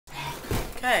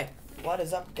Okay, what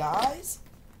is up, guys?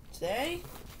 Today,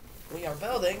 we are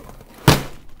building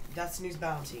Destiny's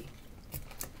Bounty.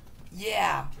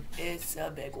 Yeah, it's a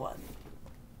big one.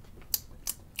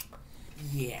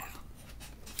 Yeah.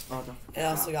 Oh, don't And I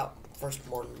also got First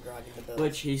Morton Dragon to build.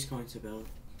 which he's going to build.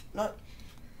 Not.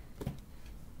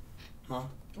 Huh?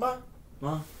 What?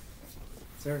 Huh?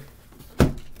 Sir?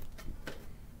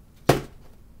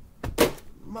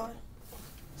 What?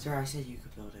 Sir, I said you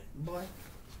could build it. Boy.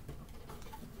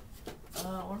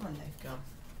 Where'd my knife go?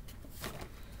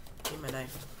 Get my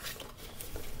knife.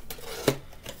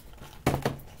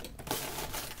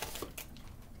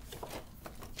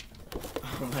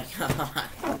 Oh my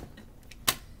god.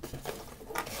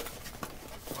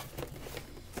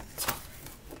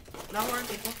 Don't worry,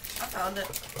 people. I found it.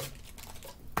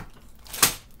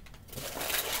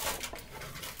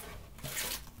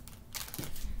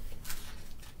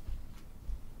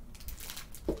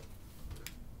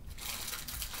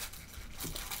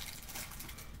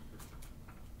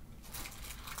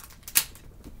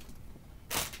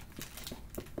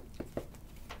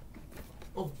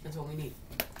 Oh, that's what we need.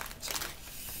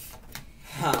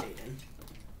 Huh. Jayden.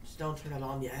 Just don't turn it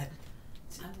on yet.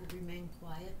 I will remain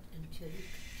quiet until you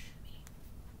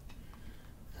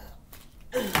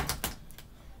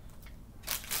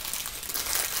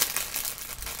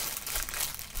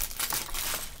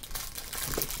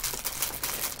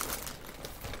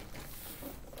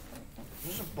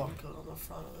There's a barcode on the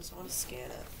front of this. I want to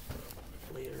scan it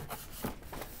later.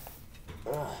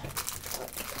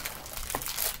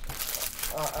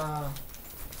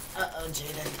 Uh-oh,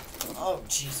 Jayden. Oh,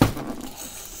 jeez.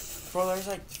 Bro, there's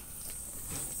like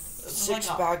This is 6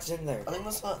 like bags in there. I think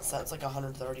this set's like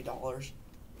 $130.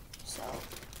 So.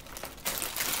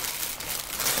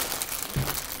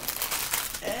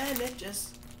 And it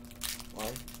just.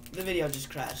 What? The video just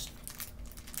crashed.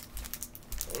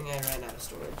 I think I ran out of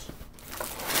storage.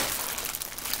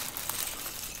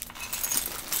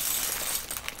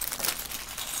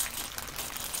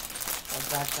 That's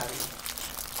that time.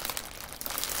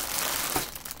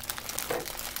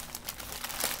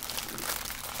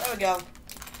 There we go.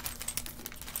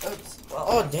 Oops. Well,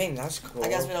 Oh, dang, that's cool. I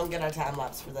guess we don't get our time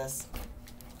lapse for this.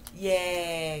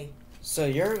 Yay. So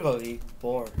you're gonna be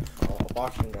bored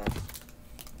watching that.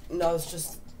 No, it's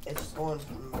just going.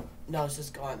 No, it's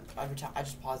just going every time. I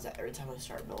just pause it every time I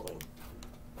start building.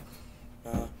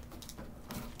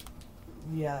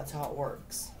 Yeah, that's how it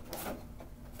works. I'm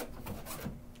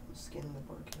scanning the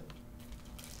barcode.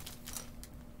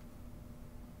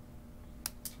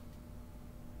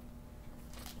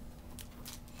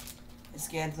 I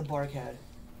scanned the barcode.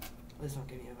 Please don't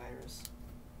give me a virus.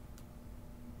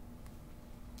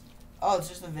 Oh, it's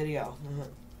just a video.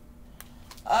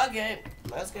 Okay,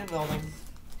 let's get building.